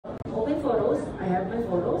I have my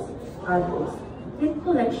photos, albums, hit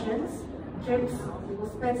collections, trips,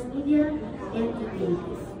 expense media, and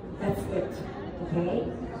utilities. That's it.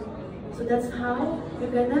 Okay? So that's how you're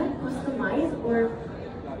gonna customize or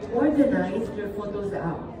organize your photos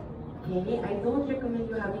app. Okay? I don't recommend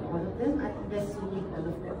you having all of them unless you need all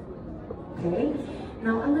of them. Okay?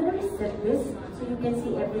 Now I'm gonna reset this so you can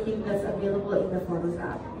see everything that's available in the Photos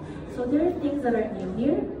app. So there are things that are new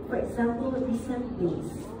here. For example, recent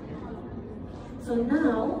days. So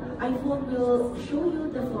now iPhone will show you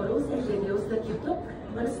the photos and videos that you took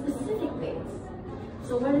on a specific day.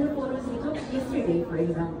 So what are the photos you took yesterday, for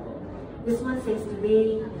example? This one says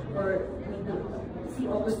today, or see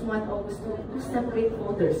August 1, August 2, two separate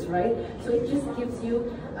folders, right? So it just gives you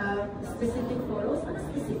specific photos on a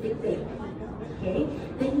specific day. Okay?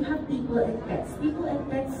 Then you have people and pets. People and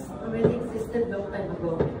pets already existed long time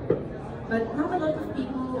ago. But not a lot of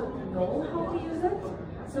people know how to use it.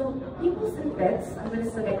 So peoples and pets, I'm going to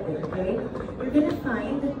select it, okay? You're going to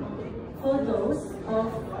find photos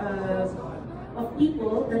of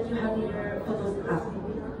people that you have in your Photos app,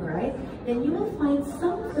 right? Then you will find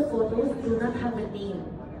some of the photos do not have a name.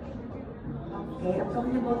 Okay, I'm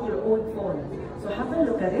talking about your own phone. So have a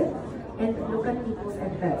look at it and look at peoples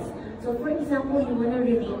and pets. So for example, you want to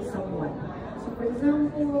rename someone. So for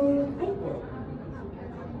example, iPhone.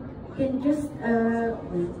 You can just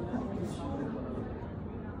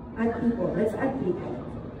add people. Let's add people.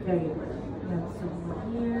 There you go. We have someone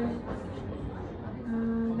here.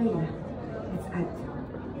 Layla. Let's add.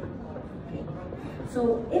 Okay. So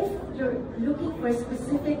if you're looking for a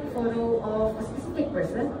specific photo of a specific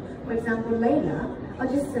person, for example, Layla,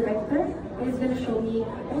 I'll just select her and it's going to show me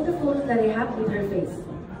all the photos that I have with her face.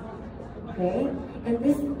 Okay? And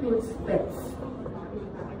this includes pets.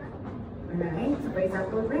 Alright? So for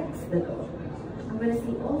example, Rex the dog. I'm going to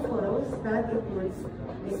see all photos that includes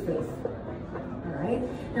his face. Alright?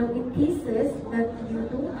 Now in cases that you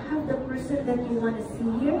don't have the person that you want to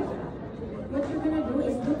see here, what you're going to do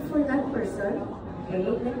is look for that person. Okay?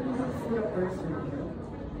 Let me look for a person here.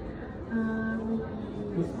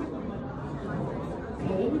 This one.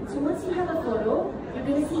 Okay, so once you have a photo, you're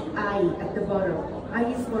going to see I at the bottom. I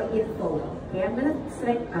is for info. Okay, I'm going to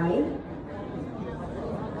select I.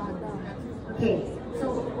 Okay,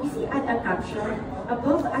 so you see add a caption.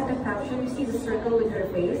 Above add a caption, you see the circle with her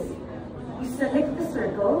face. You select the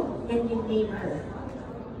circle and you name her.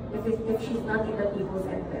 If she's not in the people's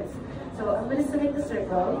and pets. So I'm going to select the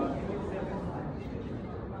circle.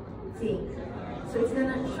 See, so it's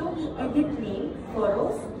going to show me edit name,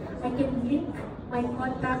 photos. I can link my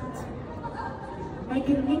contact. I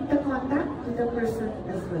can link the contact to the person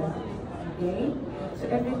as well. Okay? So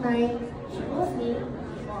every time she calls me,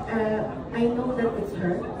 I know that it's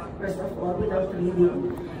her, first of all, without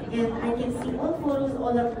reading. And I can see all photos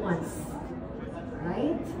all at once.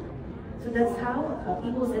 Right? So that's how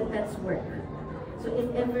people's and pets work. So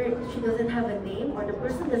if ever she doesn't have a name or the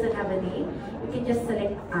person doesn't have a name, you can just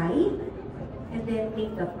select I and then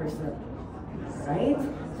name that person. Right?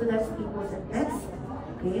 So that's people's and pets.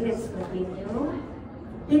 Okay, let's continue.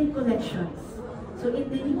 Pin collections. So in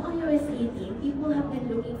the new iOS 18, people have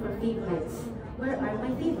been looking for favorites. Where are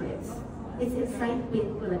my favorites? It's inside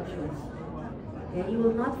pin collections. Okay, you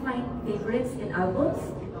will not find favorites in albums.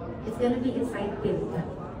 It's going to be inside pin.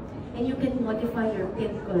 And you can modify your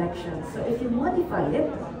pin collection. So if you modify it,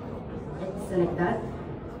 and select that,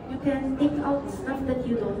 you can take out stuff that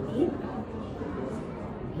you don't need.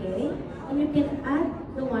 Okay? And you can add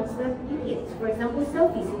the ones that you need. For example,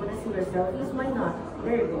 selfies. You want to see your selfies? Why not?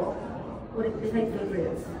 There you go. Put it beside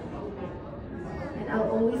favorites. And I'll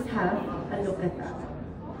always have a look at that.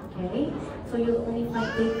 Okay? So you'll only find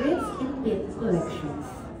favorites in pin collections.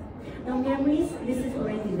 Now memories, this is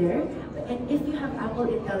already there. And if you have Apple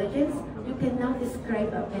Intelligence, you can now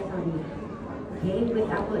describe a memory. Okay, with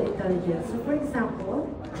Apple Intelligence. So for example,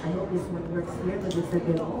 I hope this one works here because it's a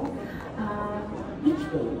demo. Each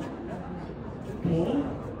day. Okay,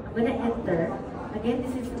 I'm gonna enter. Again,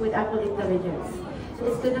 this is with Apple Intelligence. So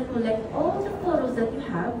it's gonna collect all the photos that you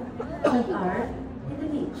have that are in the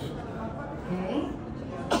beach. Okay?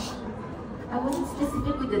 I wasn't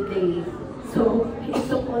specific with the day. So,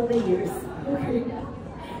 it's of all the years. Okay.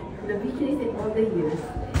 The beach is in all the years.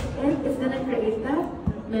 And it's gonna create that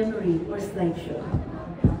memory or slideshow.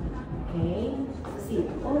 Okay? So see,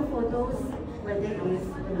 all photos where there is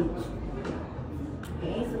the beach.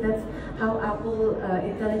 Okay? So that's how Apple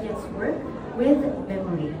Intelligence works with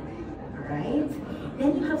memory. Alright?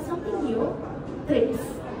 Then you have something new, trips.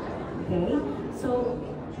 Okay? So,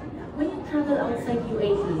 when you travel outside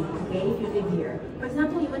UAE, okay, if you live here, for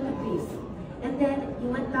example, you went to Greece, and then you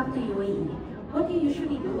went back to UAE.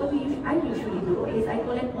 I usually do is I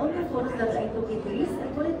collect all the photos that I took in Greece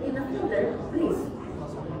and put it in a folder, Greece.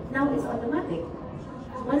 Now it's automatic.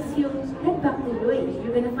 Once you head back to UAE,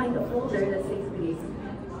 you're gonna find a folder that says Greece.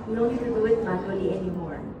 You don't need to do it manually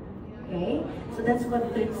anymore. Okay? So that's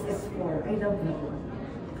what Trips is for. I love that one.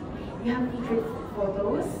 You have featured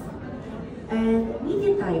photos and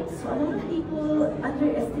media types. So a lot of people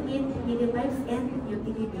underestimate media types and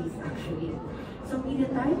utilities actually. So media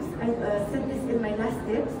types, I've said this in my last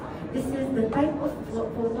tips. This is the type of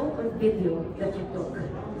photo or video that you took.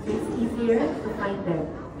 So it's easier to find them.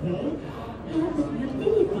 Okay? And the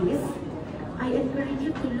utilities, I encourage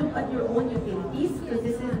you to look at your own utilities because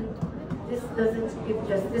this doesn't give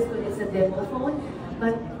justice when it's a demo phone.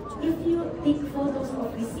 But if you take photos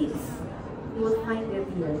of receipts, you will find it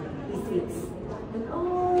here, receipts. And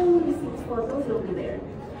all receipts photos will be there.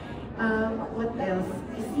 What else?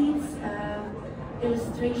 Receipts,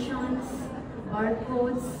 illustrations,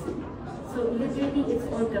 barcodes. So literally it's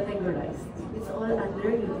all categorized. It's all under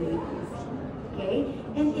utilities. Okay?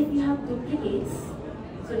 And if you have duplicates,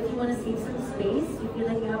 so if you want to save some space, you feel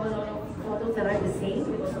like you have a lot of photos that are the same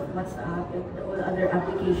because of WhatsApp and all other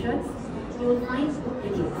applications, you will find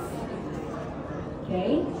duplicates.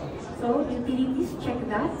 Okay? So utilities, check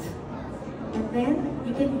that. And then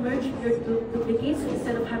you can merge your duplicates. So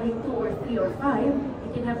instead of having 2 or 3 or 5,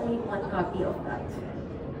 you can have only 1 copy of that.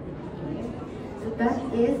 Okay? So that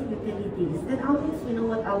is utilities. Then albums, we know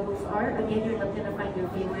what albums are. Again, you're not gonna find your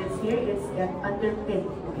favorites here. It's under pin,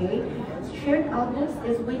 okay? So shared albums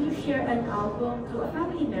is when you share an album to a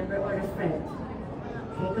family member or a friend.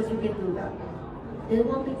 Okay, because you can do that. Then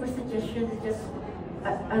wallpaper suggestions is just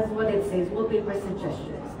as what it says, wallpaper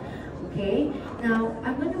suggestions. Okay, now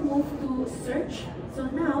I'm gonna move to search. So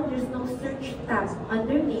now there's no search tab.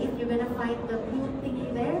 Underneath, you're gonna find the blue thingy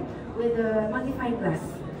there with the magnifying glass.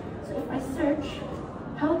 So if I search,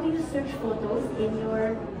 how do you search photos in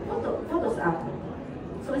your Photos app?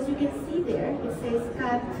 So as you can see there, it says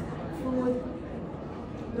cat, food,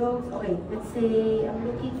 dogs. Okay, let's say I'm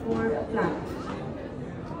looking for a plant.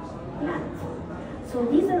 Plant. So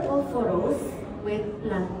these are all photos with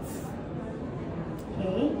plants.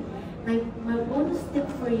 Okay. My bonus tip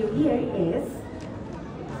for you here is,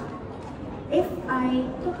 if I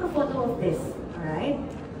took a photo of this, alright,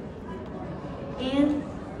 and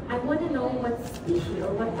I want to know what species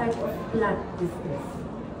or what type of plant this is.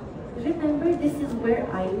 Remember, this is where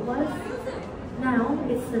I was. Now,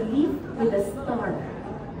 it's a leaf with a star.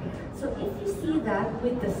 So if you see that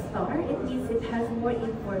with the star, it means it has more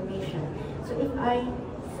information. So if I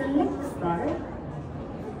select the star,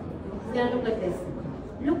 it's gonna look like this.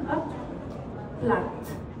 Look up plant.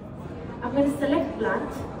 I'm going to select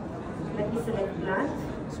plant. Let me select plant.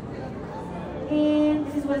 And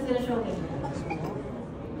this is what it's going to show me.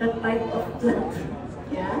 The type of plant.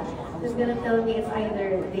 Yeah? It's going to tell me it's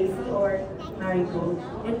either daisy or marigold.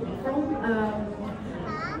 And from,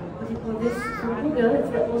 what do you call this? From Google,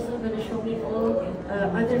 it's also going to show me all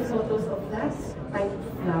other photos of that type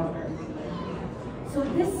of flower. So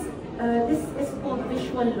this is called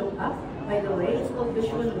visual lookup. By the way, it's called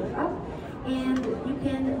visual lookup, and you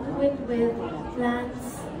can do it with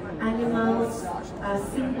plants, animals,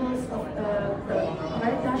 symbols of the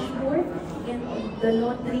car dashboard, and the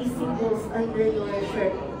laundry symbols under your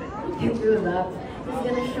shirt. You can do that. It's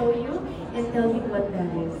gonna show you and tell you what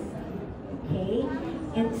that is. Okay.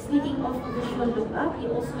 And speaking of visual lookup,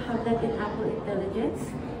 you also have that in Apple Intelligence.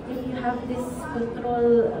 If you have this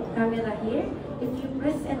control camera here, if you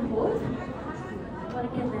press and hold.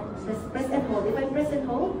 Just press and hold. If I press and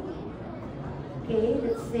hold, okay,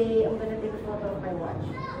 let's say I'm gonna take a photo of my watch.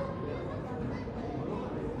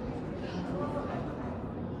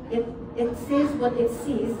 It says what it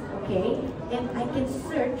sees, okay, and I can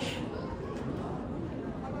search.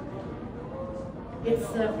 It's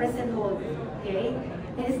press and hold, okay,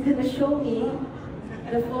 and it's gonna show me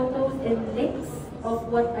the photos and links of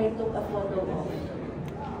what I took a photo of.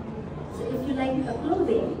 So if you like a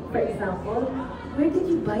clothing, for example, where did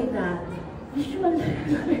you buy that? You should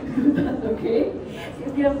do that, okay?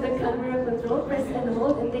 So if you have the camera control, press and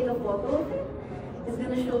hold and take a photo of it. It's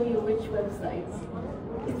gonna show you which websites.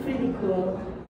 It's really cool.